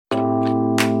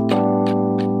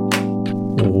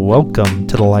Welcome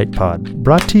to the Light Pod,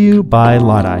 brought to you by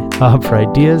Light-Eye, a hub for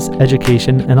ideas,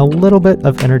 education, and a little bit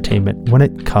of entertainment when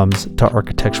it comes to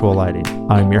architectural lighting.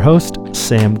 I'm your host,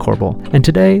 Sam Corbel, and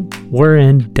today we're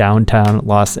in downtown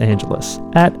Los Angeles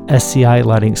at SCI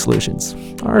Lighting Solutions,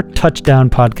 our touchdown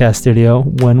podcast studio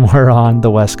when we're on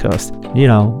the West Coast. You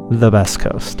know, the best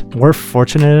coast. We're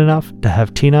fortunate enough to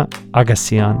have Tina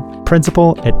Agassion,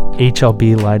 principal at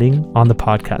HLB Lighting, on the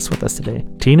podcast with us today.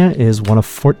 Tina is one of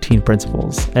 14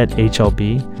 principals at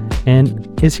HLB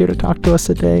and is here to talk to us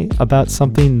today about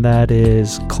something that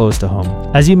is close to home.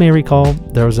 As you may recall,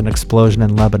 there was an explosion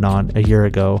in Lebanon a year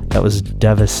ago that was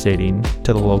devastating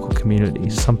to the local community,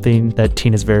 something that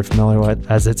Tina is very familiar with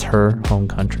as it's her home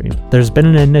country. There's been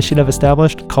an initiative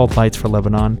established called Lights for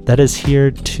Lebanon that is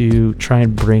here to try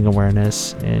and bring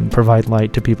awareness and provide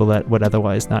light to people that would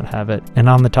otherwise not have it. And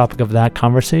on the topic of that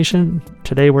conversation,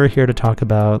 today we're here to talk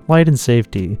about light and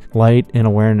safety, light and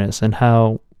awareness, and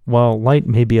how, while light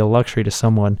may be a luxury to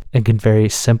someone, it can very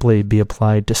simply be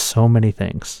applied to so many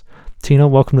things. Tina,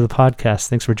 welcome to the podcast.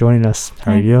 Thanks for joining us.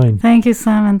 How are you doing? Thank you,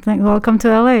 Sam, and welcome to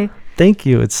LA. Thank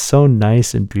you. It's so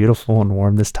nice and beautiful and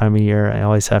warm this time of year. I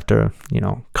always have to,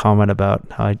 comment about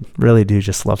how I really do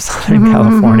just love Southern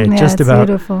California. Yeah, it's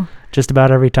beautiful. Just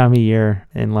about every time of year,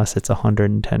 unless it's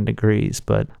 110 degrees.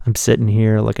 But I'm sitting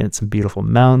here looking at some beautiful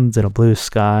mountains and a blue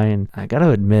sky. And I got to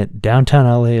admit, downtown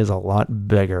LA is a lot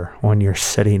bigger when you're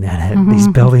sitting in it. These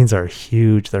buildings are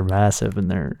huge. They're massive and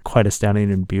they're quite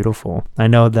astounding and beautiful. I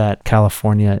know that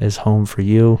California is home for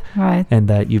you. Right. And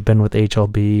that you've been with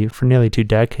HLB for nearly 2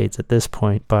 decades at this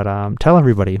point. But tell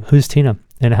everybody, who's Tina?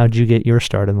 And how'd you get your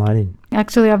start in lighting?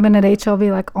 Actually, I've been at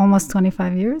HLB like almost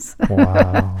 25 years.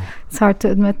 Wow. It's hard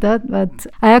to admit that, but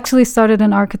I actually started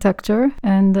in architecture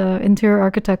and interior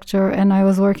architecture, and I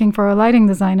was working for a lighting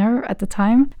designer at the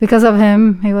time. Because of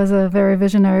him, he was a very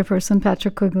visionary person,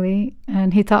 Patrick Quigley,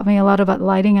 and he taught me a lot about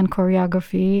lighting and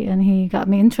choreography, and he got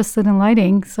me interested in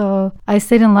lighting. So I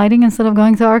stayed in lighting instead of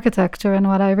going to architecture, and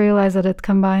what I realized that it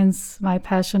combines my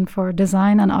passion for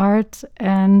design and art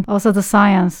and also the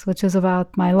science, which is about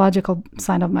my logical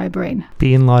side of my brain.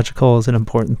 Being logical is an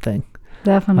important thing.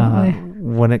 Definitely.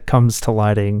 When it comes to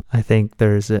lighting, I think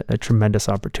there's a tremendous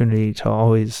opportunity to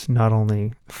always not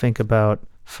only think about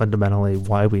fundamentally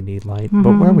why we need light,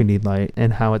 but where we need light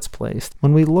and how it's placed.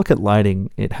 When we look at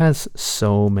lighting, it has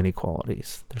so many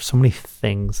qualities. There's so many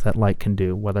things that light can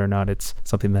do, whether or not it's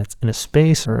something that's in a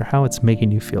space or how it's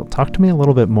making you feel. Talk to me a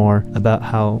little bit more about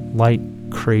how light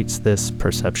creates this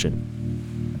perception.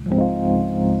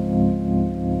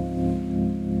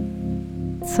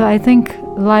 So I think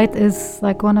light is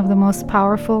like one of the most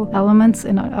powerful elements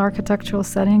in an architectural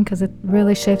setting because it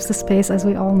really shapes the space, as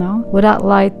we all know. Without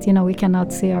light, we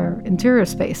cannot see our interior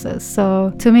spaces.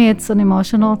 So to me, it's an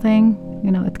emotional thing.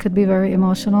 It could be very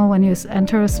emotional when you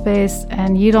enter a space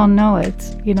and you don't know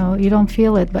it. You don't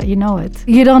feel it, but you know it.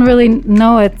 You don't really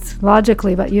know it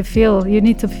logically, but you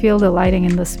need to feel the lighting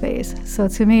in the space. So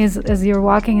to me, as you're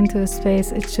walking into a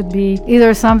space, it should be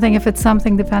either something, if it's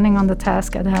something depending on the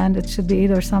task at hand, it should be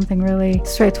either something really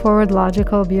straightforward,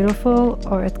 logical, beautiful,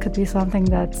 or it could be something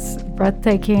that's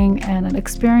breathtaking and an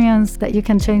experience that you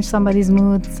can change somebody's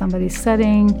mood, somebody's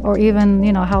setting, or even,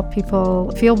 help people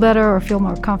feel better or feel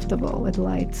more comfortable with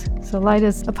light. So light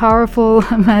is a powerful,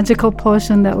 magical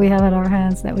potion that we have at our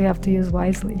hands that we have to use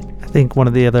wisely. I think one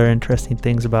of the other interesting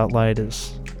things about light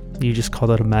is you just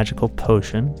called it a magical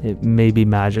potion. It may be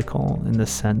magical in the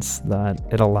sense that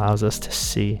it allows us to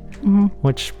see,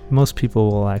 which most people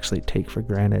will actually take for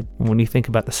granted. When you think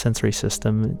about the sensory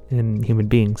system in human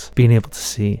beings, being able to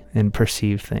see and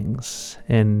perceive things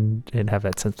and have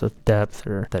that sense of depth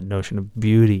or that notion of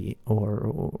beauty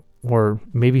or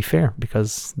maybe fear,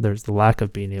 because there's the lack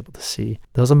of being able to see.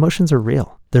 Those emotions are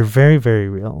real. They're very, very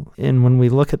real. And when we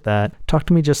look at that, talk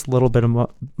to me just a little bit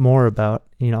more about,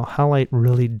 how light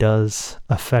really does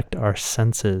affect our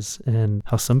senses and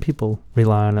how some people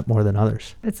rely on it more than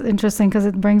others. It's interesting because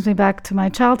it brings me back to my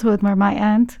childhood where my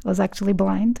aunt was actually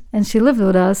blind and she lived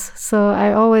with us. So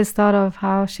I always thought of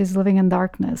how she's living in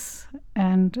darkness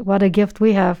and what a gift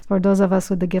we have for those of us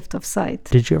with the gift of sight.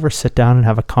 Did you ever sit down and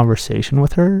have a conversation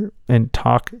with her and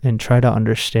talk and try to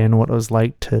understand what it was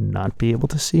like to not be able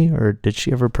to see? Or did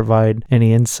she ever provide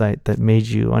any insight that made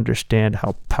you understand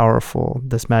how powerful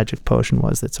this magic potion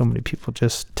was that so many people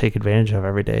just take advantage of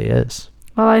every day is?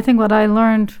 Well, I think what I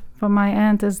learned from my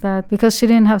aunt is that because she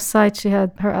didn't have sight, she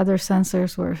had her other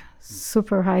sensors were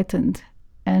super heightened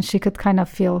and she could kind of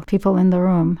feel people in the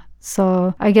room.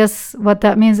 So I guess what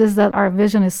that means is that our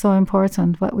vision is so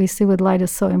important. What we see with light is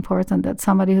so important that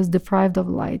somebody who's deprived of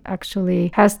light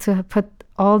actually has to put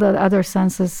all the other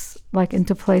senses like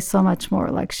into place so much more.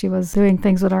 Like she was doing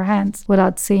things with her hands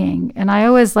without seeing. And I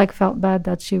always like felt bad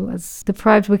that she was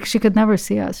deprived because she could never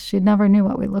see us. She never knew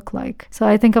what we looked like. So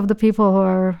I think of the people who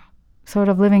are sort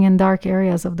of living in dark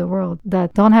areas of the world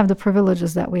that don't have the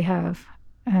privileges that we have.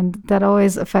 And that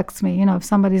always affects me. You know, if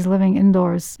somebody's living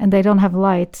indoors and they don't have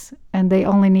light and they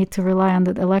only need to rely on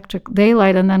the electric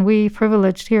daylight, and then we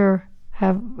privileged here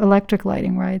have electric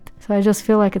lighting, right? So I just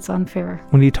feel like it's unfair.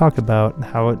 When you talk about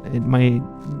how it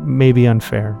may be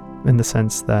unfair in the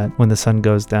sense that when the sun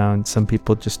goes down, some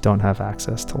people just don't have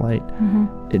access to light,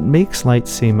 it makes light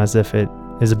seem as if it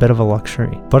is a bit of a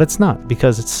luxury, but it's not,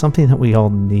 because it's something that we all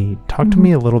need. Talk to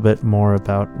me a little bit more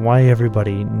about why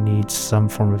everybody needs some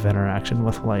form of interaction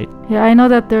with light. Yeah, I know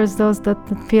that there's those that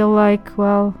feel like,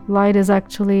 well, light is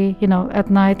actually, you know, at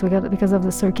night because of the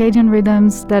circadian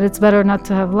rhythms, that it's better not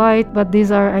to have light. But these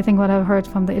are, I think, what I've heard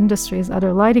from the industries,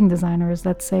 other lighting designers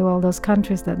that say, well, those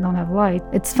countries that don't have light,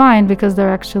 it's fine because they're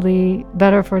actually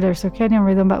better for their circadian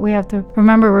rhythm. But we have to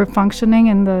remember we're functioning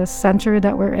in the century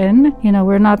that we're in. You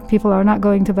know, people are not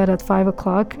going to bed at 5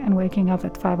 o'clock and waking up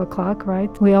at 5 o'clock, right?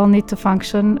 We all need to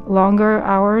function longer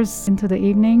hours into the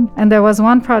evening. And there was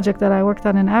one project that I worked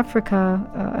on in Africa,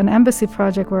 an embassy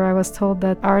project, where I was told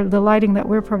that the lighting that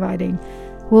we're providing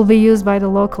will be used by the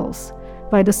locals,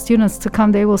 by the students to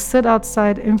come. They will sit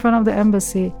outside in front of the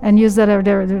embassy and use their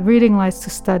reading lights to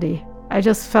study. I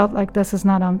just felt like this is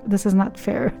not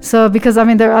fair. So because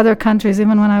there are other countries,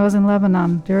 even when I was in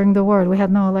Lebanon during the war, we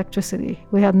had no electricity,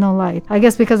 we had no light. I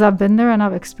guess because I've been there and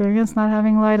I've experienced not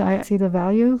having light, I see the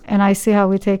value and I see how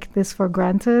we take this for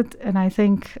granted. And I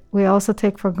think we also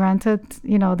take for granted,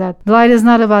 you know, that light is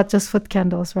not about just foot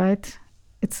candles, right?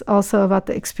 It's also about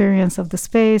the experience of the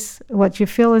space, what you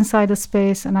feel inside the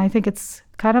space. And I think it's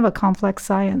kind of a complex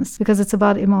science because it's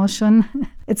about emotion.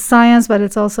 It's science, but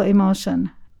it's also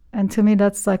emotion. And to me,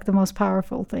 that's like the most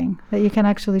powerful thing, that you can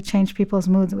actually change people's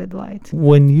moods with light.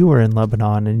 When you were in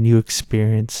Lebanon and you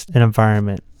experienced an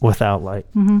environment without light,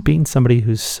 being somebody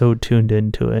who's so tuned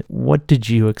into it, what did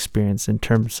you experience in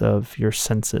terms of your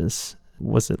senses?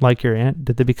 Was it like your aunt?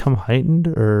 Did they become heightened,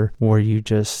 or were you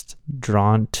just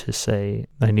drawn to say,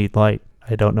 I need light,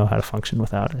 I don't know how to function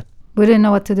without it? We didn't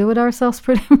know what to do with ourselves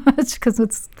pretty much because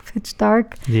it's pitch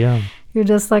dark. Yeah. You're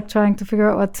just like trying to figure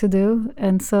out what to do.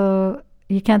 And so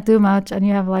you can't do much, and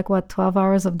you have 12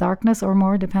 hours of darkness or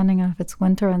more, depending on if it's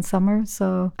winter and summer.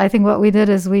 So I think what we did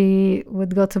is we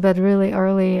would go to bed really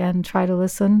early and try to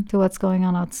listen to what's going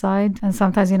on outside. And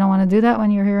sometimes you don't want to do that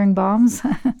when you're hearing bombs.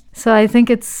 So I think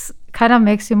it's kind of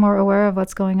makes you more aware of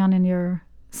what's going on in your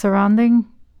surrounding,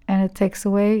 and it takes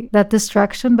away that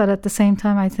distraction. But at the same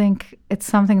time, I think it's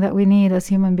something that we need as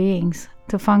human beings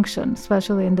to function,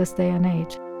 especially in this day and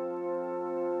age.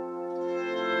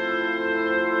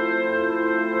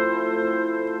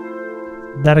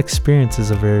 That experience is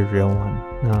a very real one,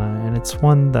 and it's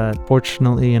one that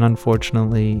fortunately and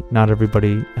unfortunately not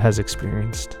everybody has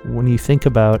experienced. When you think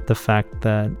about the fact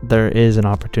that there is an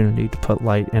opportunity to put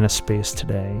light in a space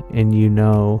today, and you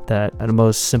know that at a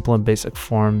most simple and basic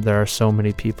form there are so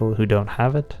many people who don't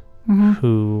have it,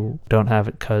 who don't have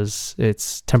it because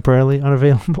it's temporarily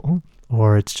unavailable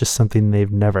or it's just something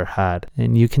they've never had,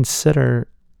 and you consider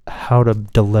how to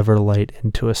deliver light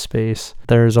into a space.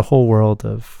 There's a whole world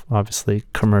of obviously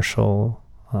commercial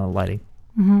lighting,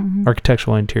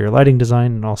 architectural interior lighting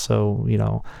design, and also, you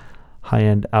know,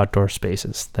 high-end outdoor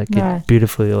spaces that get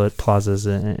beautifully lit plazas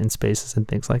and spaces and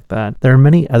things like that. There are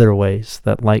many other ways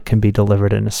that light can be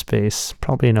delivered in a space,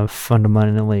 probably in a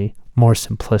fundamentally more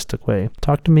simplistic way.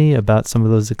 Talk to me about some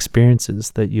of those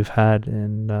experiences that you've had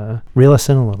and reel us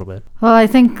in a little bit. Well, I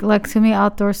think, to me,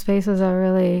 outdoor spaces are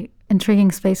really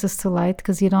intriguing spaces to light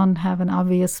because you don't have an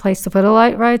obvious place to put a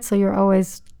light, right? So you're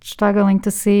always struggling to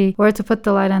see where to put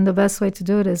the light, and the best way to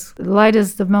do it is light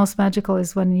is the most magical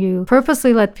is when you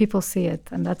purposely let people see it,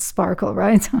 and that's sparkle,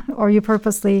 right? Or you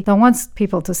purposely don't want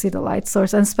people to see the light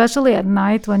source, and especially at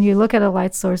night when you look at a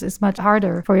light source, it's much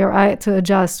harder for your eye to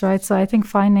adjust, right? So I think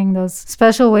finding those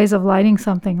special ways of lighting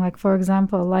something, like for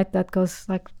example, light that goes,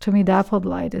 to me, dappled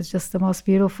light is just the most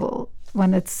beautiful.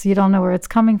 When you don't know where it's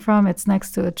coming from, it's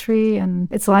next to a tree and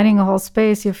it's lighting a whole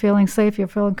space, you're feeling safe, you're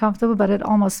feeling comfortable, but it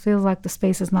almost feels like the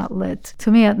space is not lit. To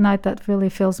me at night, that really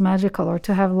feels magical. Or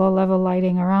to have low-level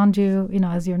lighting around you,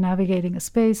 as you're navigating a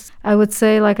space. I would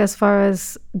say, as far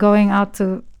as going out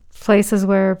to places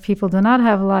where people do not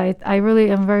have light, I really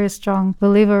am a very strong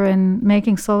believer in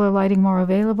making solar lighting more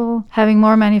available, having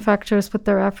more manufacturers put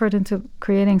their effort into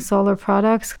creating solar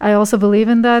products. I also believe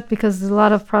in that because a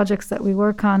lot of projects that we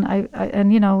work on,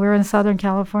 we're in Southern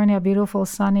California, beautiful,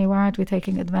 sunny. Why aren't we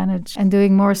taking advantage and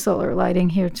doing more solar lighting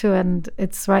here too? And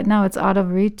right now it's out of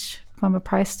reach from a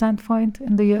price standpoint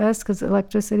in the US because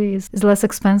electricity is less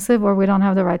expensive, or we don't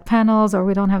have the right panels, or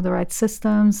we don't have the right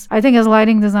systems. I think as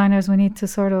lighting designers, we need to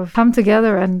sort of come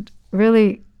together and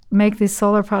really make these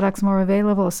solar products more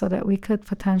available so that we could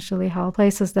potentially help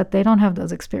places that they don't have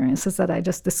those experiences that I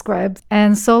just described.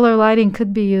 And solar lighting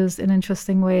could be used in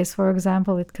interesting ways. For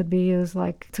example, it could be used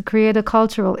like to create a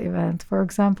cultural event. For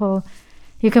example,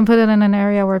 you can put it in an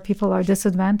area where people are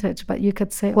disadvantaged, but you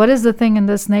could say, what is the thing in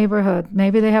this neighborhood?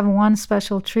 Maybe they have one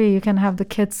special tree. You can have the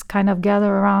kids kind of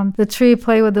gather around the tree,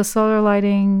 play with the solar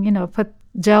lighting, put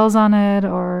gels on it,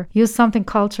 or use something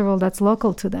cultural that's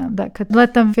local to them that could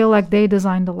let them feel like they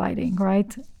designed the lighting,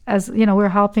 right? As we're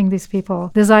helping these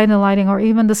people design the lighting, or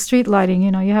even the street lighting.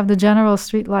 You have the general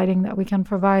street lighting that we can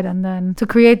provide, and then to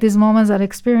create these moments and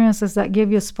experiences that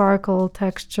give you sparkle,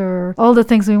 texture, all the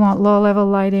things we want. Low-level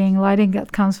lighting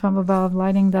that comes from above,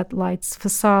 lighting that lights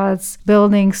facades,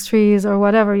 buildings, trees, or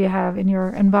whatever you have in your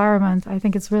environment. I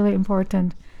think it's really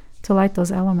important to light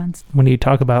those elements. When you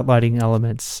talk about lighting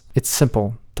elements, it's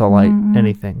simple to light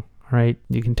anything, right?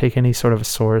 You can take any sort of a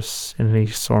source in any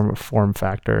sort of form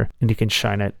factor, and you can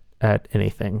shine it at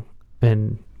anything,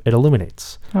 and it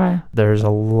illuminates. Right. There's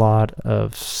a lot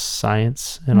of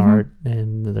science and art,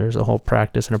 and there's a whole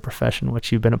practice and a profession,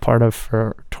 which you've been a part of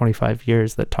for 25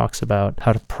 years, that talks about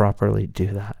how to properly do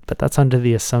that. But that's under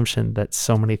the assumption that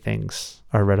so many things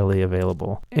are readily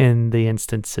available. In the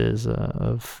instances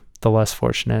of the less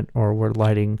fortunate, or where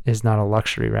lighting is not a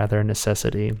luxury, rather a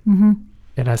necessity,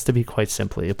 it has to be quite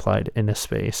simply applied in a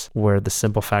space where the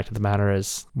simple fact of the matter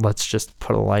is, let's just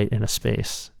put a light in a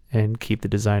space and keep the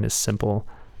design as simple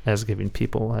as giving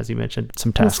people, as you mentioned,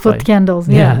 some task light. Candles.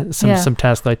 Some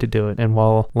task light to do it. And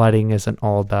while lighting isn't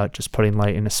all about just putting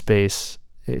light in a space,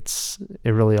 it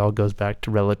really all goes back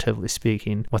to, relatively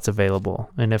speaking, what's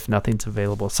available. And if nothing's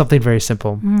available, something very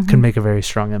simple can make a very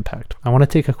strong impact. I want to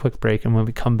take a quick break, and when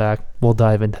we come back, we'll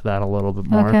dive into that a little bit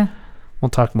more. Okay. We'll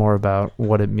talk more about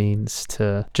what it means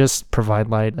to just provide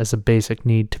light as a basic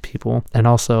need to people, and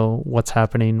also what's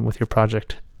happening with your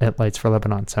project at Lights for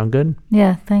Lebanon. Sound good?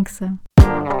 Yeah, thanks, Sam.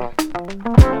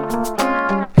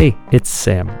 Hey, it's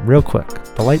Sam. Real quick,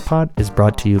 the Light Pod is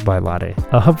brought to you by Lade,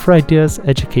 a hub for ideas,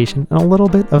 education, and a little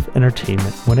bit of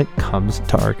entertainment when it comes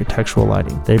to architectural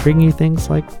lighting. They bring you things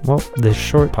like, this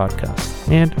short podcast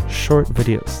and short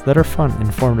videos that are fun,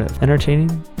 informative,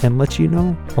 entertaining, and let you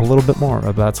know a little bit more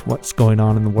about what's going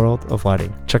on in the world of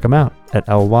lighting. Check them out at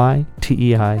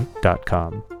lytei.com.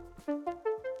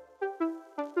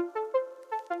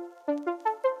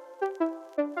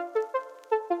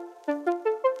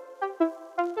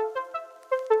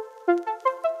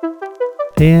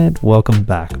 And welcome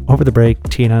back. Over the break,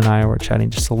 Tina and I were chatting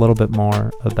just a little bit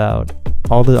more about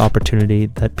all the opportunity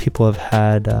that people have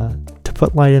had to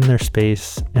put light in their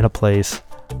space in a place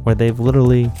where they've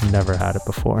literally never had it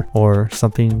before, or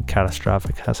something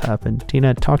catastrophic has happened.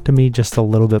 Tina, talk to me just a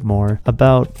little bit more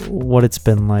about what it's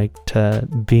been like to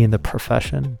be in the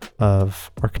profession of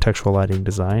architectural lighting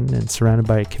design and surrounded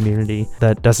by a community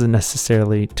that doesn't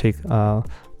necessarily take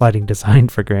lighting design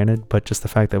for granted, but just the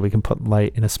fact that we can put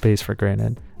light in a space for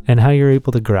granted, and how you're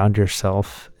able to ground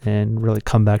yourself and really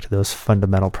come back to those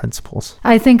fundamental principles.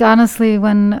 I think honestly,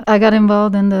 when I got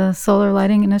involved in the solar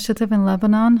lighting initiative in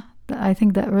Lebanon, I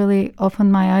think that really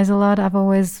opened my eyes a lot.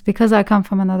 Because I come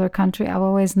from another country, I've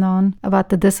always known about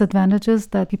the disadvantages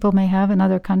that people may have in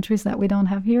other countries that we don't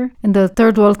have here, in the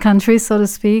third world countries, so to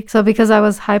speak. So because I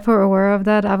was hyper aware of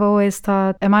that, I've always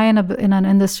thought, am I in an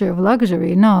industry of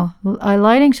luxury? No,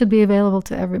 lighting should be available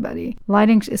to everybody.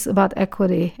 Lighting is about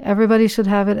equity. Everybody should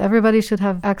have it. Everybody should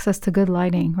have access to good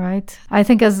lighting, right? I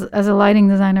think as a lighting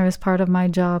designer, is part of my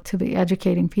job to be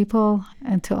educating people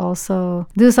and to also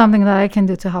do something that I can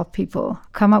do to help people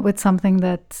come up with something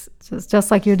that's just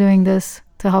like you're doing this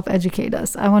to help educate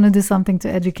us. I want to do something to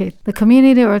educate the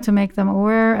community, or to make them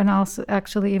aware, and also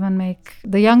actually even make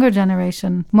the younger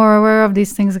generation more aware of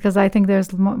these things, because I think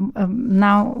there's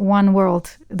now one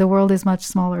world. The world is much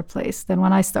smaller place than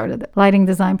when I started lighting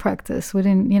design practice. We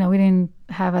didn't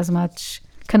have as much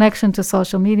connection to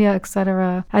social media,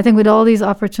 etc. I think with all these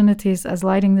opportunities as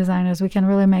lighting designers, we can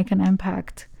really make an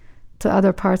impact to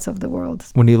other parts of the world.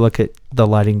 When you look at the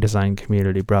lighting design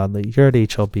community broadly, you're at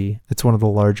HLB. It's one of the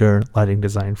larger lighting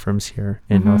design firms here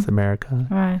in North America.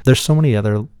 Right. There's so many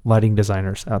other lighting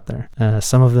designers out there.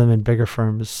 Some of them in bigger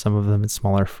firms, some of them in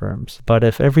smaller firms. But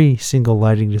if every single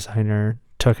lighting designer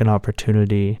took an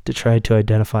opportunity to try to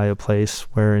identify a place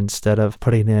where, instead of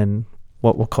putting in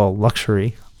what we'll call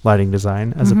luxury lighting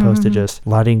design, as opposed to just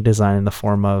lighting design in the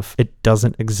form of, it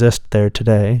doesn't exist there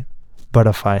today, but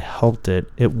if I helped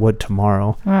it, it would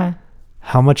tomorrow. Right.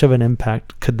 how much of an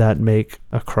impact could that make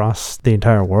across the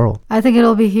entire world? I think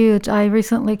it'll be huge. I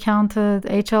recently counted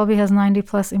HLB has 90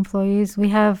 plus employees. We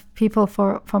have people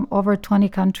from over 20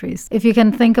 countries. If you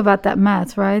can think about that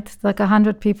math, right? Like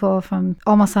 100 people from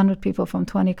almost 100 people from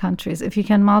 20 countries. If you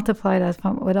can multiply that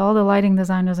with all the lighting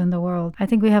designers in the world, I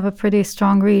think we have a pretty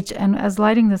strong reach. And as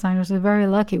lighting designers, we're very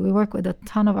lucky. We work with a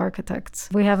ton of architects.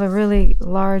 We have a really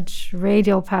large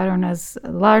radial pattern, as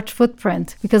a large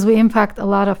footprint, because we impact a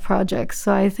lot of projects.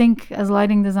 So I think as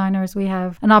lighting designers, we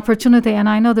have an opportunity. And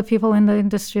I know the people in the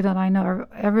industry that I know,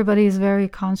 everybody is very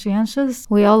conscientious.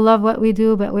 We all love what we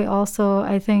do, but we also,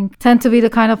 I think, tend to be the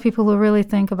kind of people who really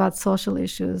think about social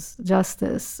issues,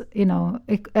 justice,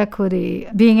 equity,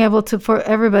 being able to, for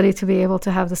everybody to be able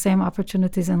to have the same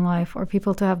opportunities in life, or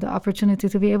people to have the opportunity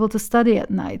to be able to study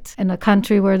at night in a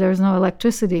country where there's no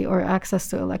electricity or access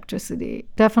to electricity.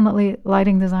 Definitely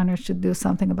lighting designers should do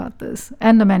something about this,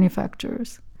 and the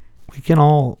manufacturers. We can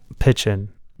all pitch in.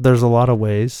 There's a lot of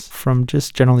ways, from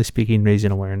just generally speaking,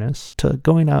 raising awareness, to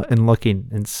going out and looking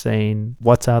and saying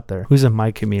what's out there. Who's in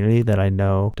my community that I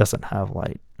know doesn't have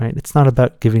light, right? It's not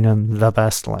about giving them the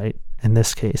best light. In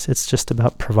this case, it's just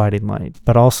about providing light,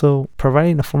 but also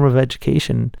providing a form of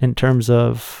education in terms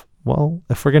of, well,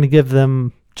 if we're going to give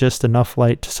them just enough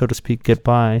light to, so to speak, get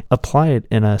by, apply it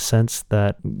in a sense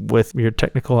that with your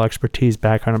technical expertise,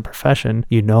 background, and profession,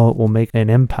 it will make an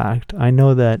impact. I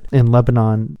know that in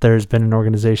Lebanon, there's been an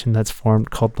organization that's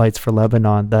formed called Lights for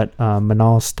Lebanon that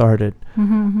Manal started.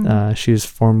 She was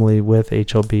formerly with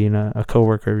HLB and a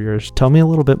co-worker of yours. Tell me a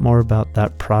little bit more about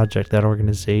that project, that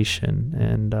organization,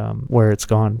 and where it's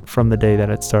gone from the day that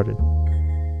it started.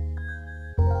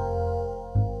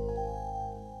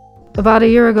 About a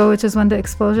year ago, which is when the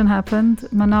explosion happened,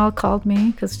 Manal called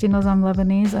me, because she knows I'm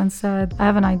Lebanese, and said, I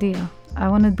have an idea. I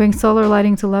want to bring solar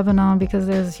lighting to Lebanon because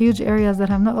there's huge areas that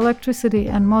have no electricity,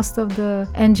 and most of the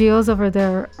NGOs over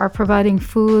there are providing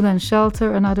food and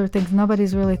shelter and other things.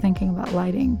 Nobody's really thinking about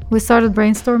lighting. We started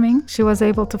brainstorming. She was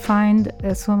able to find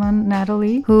this woman,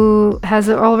 Natalie, who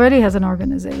already has an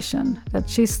organization that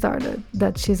she started,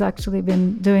 that she's actually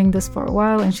been doing this for a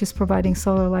while, and she's providing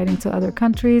solar lighting to other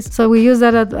countries. So we use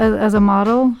that as a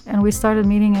model, and we started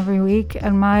meeting every week.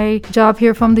 And my job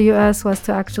here from the US was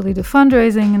to actually do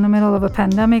fundraising in the middle of a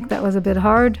pandemic. That was a bit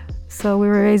hard. So we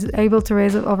were able to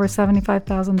raise over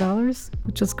 $75,000,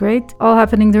 which was great. All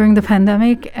happening during the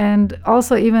pandemic. And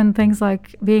also even things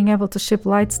like being able to ship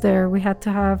lights there. We had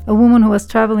to have a woman who was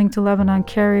traveling to Lebanon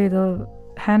carry the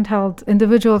handheld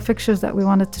individual fixtures that we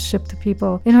wanted to ship to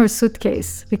people in her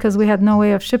suitcase, because we had no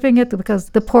way of shipping it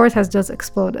because the port has just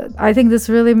exploded. I think this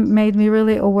really made me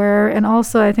really aware. And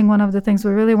also I think one of the things we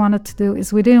really wanted to do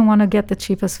is we didn't want to get the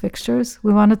cheapest fixtures.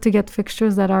 We wanted to get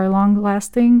fixtures that are long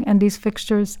lasting, and these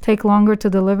fixtures take longer to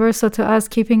deliver. So to us,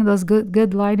 keeping those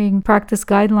good lighting practice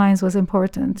guidelines was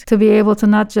important, to be able to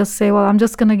not just say, well, I'm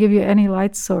just going to give you any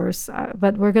light source,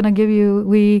 but we're going to give you,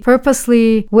 we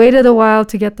purposely waited a while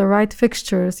to get the right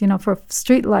fixture, for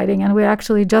street lighting, and we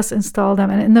actually just installed them.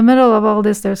 And in the middle of all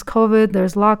this, there's COVID,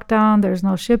 there's lockdown, there's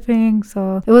no shipping.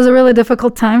 So it was a really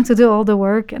difficult time to do all the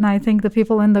work. And I think the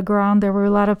people in the ground, there were a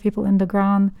lot of people in the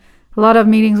ground, a lot of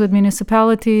meetings with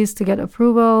municipalities to get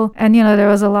approval. And, there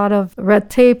was a lot of red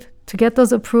tape to get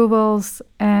those approvals.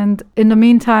 And in the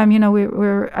meantime,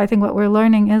 I think what we're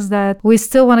learning is that we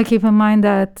still want to keep in mind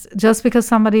that just because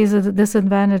somebody is at a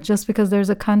disadvantage, just because there's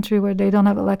a country where they don't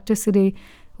have electricity,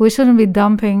 we shouldn't be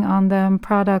dumping on them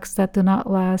products that do not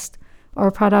last, or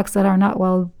products that are not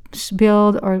well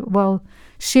built or well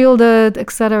shielded,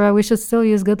 etc. We should still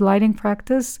use good lighting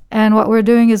practice. And what we're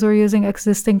doing is we're using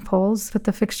existing poles, put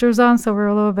the fixtures on, so we're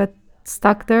a little bit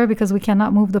stuck there because we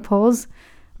cannot move the poles.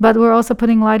 But we're also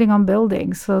putting lighting on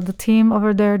buildings. So the team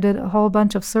over there did a whole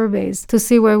bunch of surveys to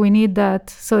see where we need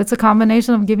that. So it's a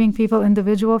combination of giving people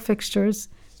individual fixtures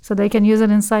so they can use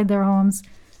it inside their homes.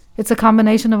 It's a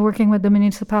combination of working with the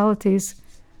municipalities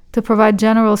to provide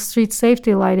general street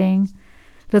safety lighting.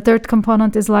 The third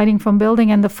component is lighting from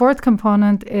building, and the fourth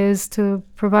component is to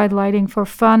provide lighting for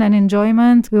fun and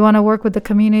enjoyment. We want to work with the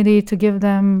community to give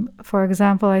them, for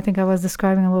example, I think I was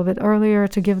describing a little bit earlier,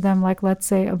 to give them, like, let's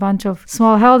say, a bunch of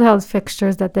small handheld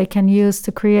fixtures that they can use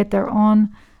to create their own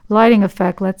lighting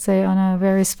effect, let's say on a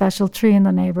very special tree in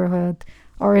the neighborhood,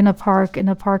 or in a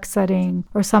park setting,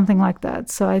 or something like that.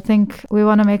 So I think we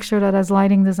want to make sure that as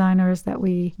lighting designers that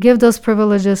we give those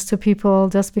privileges to people.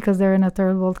 Just because they're in a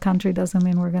third world country doesn't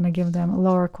mean we're going to give them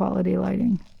lower quality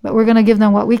lighting. But we're going to give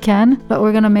them what we can, but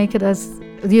we're going to make it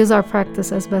use our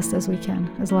practice as best as we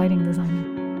can as lighting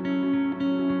designers.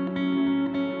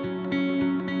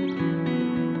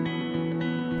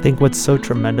 I think what's so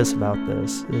tremendous about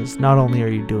this is not only are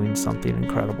you doing something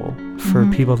incredible for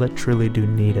people that truly do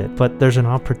need it, but there's an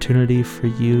opportunity for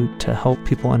you to help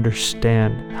people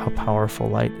understand how powerful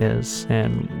light is.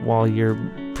 And while you're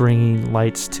bringing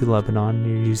lights to Lebanon,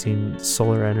 you're using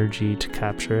solar energy to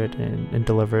capture it and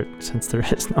deliver it, since there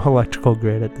is no electrical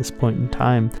grid at this point in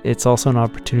time. It's also an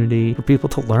opportunity for people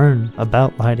to learn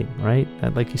about lighting, right?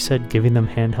 And like you said, giving them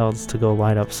handhelds to go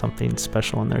light up something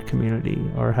special in their community,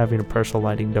 or having a personal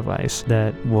lighting device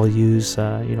that we'll use,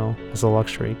 as a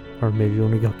luxury, or maybe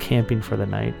when we go camping for the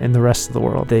night. In the rest of the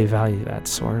world, they value that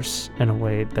source in a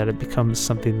way that it becomes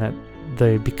something that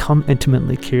they become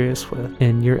intimately curious with.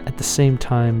 And you're at the same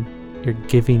time, you're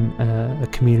giving a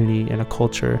community and a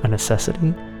culture a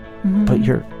necessity, but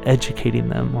you're educating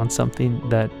them on something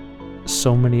that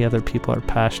so many other people are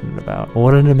passionate about.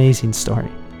 What an amazing story.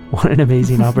 What an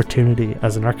amazing opportunity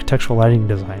as an architectural lighting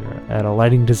designer at a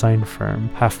lighting design firm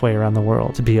halfway around the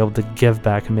world to be able to give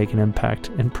back and make an impact,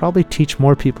 and probably teach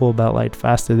more people about light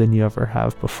faster than you ever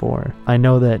have before. I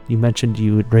know that you mentioned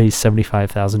you would raise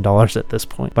 $75,000 at this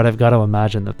point, but I've got to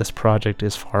imagine that this project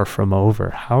is far from over.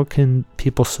 How can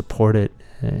people support it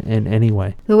in any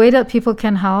way? The way that people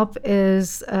can help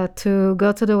is to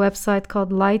go to the website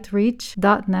called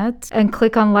lightreach.net and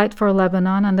click on Light for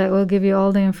Lebanon, and that will give you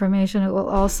all the information. It will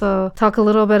also talk a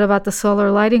little bit about the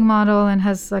solar lighting model and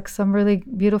has like some really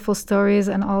beautiful stories,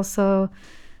 and also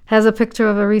has a picture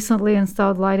of a recently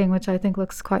installed lighting, which I think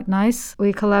looks quite nice.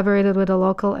 We collaborated with a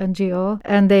local NGO,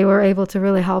 and they were able to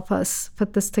really help us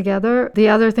put this together. The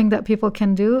other thing that people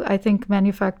can do, I think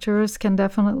manufacturers can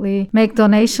definitely make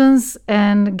donations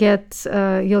and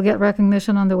you'll get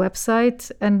recognition on the website.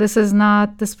 And this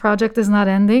project is not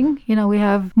ending. We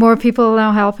have more people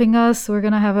now helping us. We're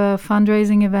going to have a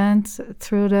fundraising event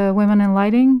through the Women in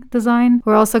Lighting Design.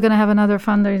 We're also going to have another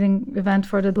fundraising event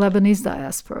for the Lebanese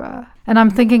diaspora. And I'm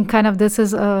thinking kind of this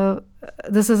is a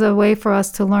way for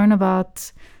us to learn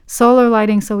about solar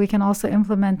lighting, so we can also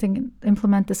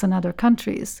implement this in other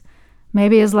countries.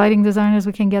 Maybe as lighting designers,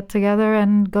 we can get together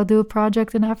and go do a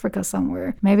project in Africa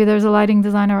somewhere. Maybe there's a lighting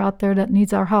designer out there that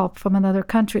needs our help from another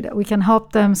country, that we can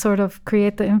help them sort of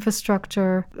create the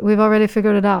infrastructure. We've already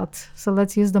figured it out. So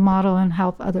let's use the model and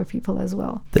help other people as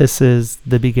well. This is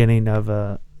the beginning of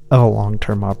a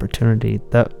long-term opportunity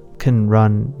that can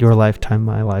run your lifetime,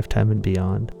 my lifetime, and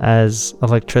beyond. As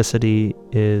electricity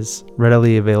is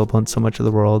readily available in so much of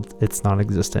the world, it's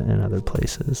non-existent in other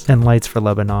places. And Lights for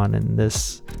Lebanon and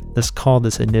this call,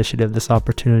 this initiative, this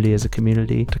opportunity as a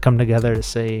community to come together to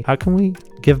say, how can we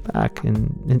give back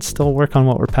and still work on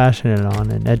what we're passionate on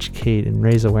and educate and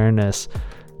raise awareness,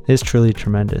 is truly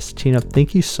tremendous. Tina,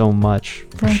 thank you so much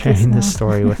for sharing this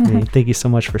story with me. Thank you so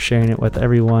much for sharing it with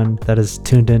everyone that is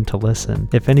tuned in to listen.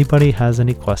 If anybody has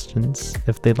any questions,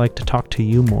 if they'd like to talk to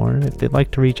you more, if they'd like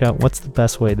to reach out, what's the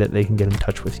best way that they can get in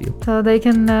touch with you? So they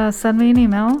can send me an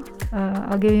email.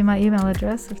 I'll give you my email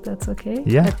address if that's okay.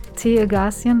 Yeah. At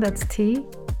Tagassian, that's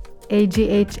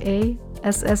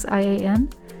TAGHASSIAN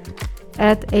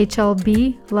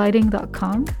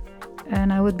 @HLBlighting.com.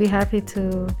 And I would be happy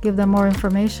to give them more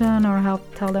information or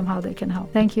tell them how they can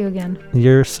help. Thank you again.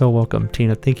 You're so welcome,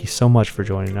 Tina. Thank you so much for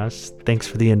joining us. Thanks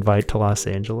for the invite to Los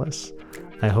Angeles.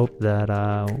 I hope that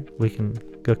we can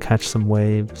go catch some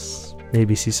waves,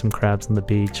 maybe see some crabs on the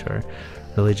beach, or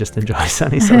really just enjoy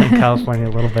sunny Southern California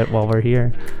a little bit while we're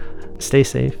here. Stay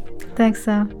safe. Thanks,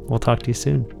 Sam. We'll talk to you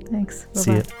soon. Thanks.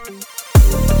 See Bye-bye.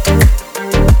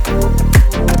 ya.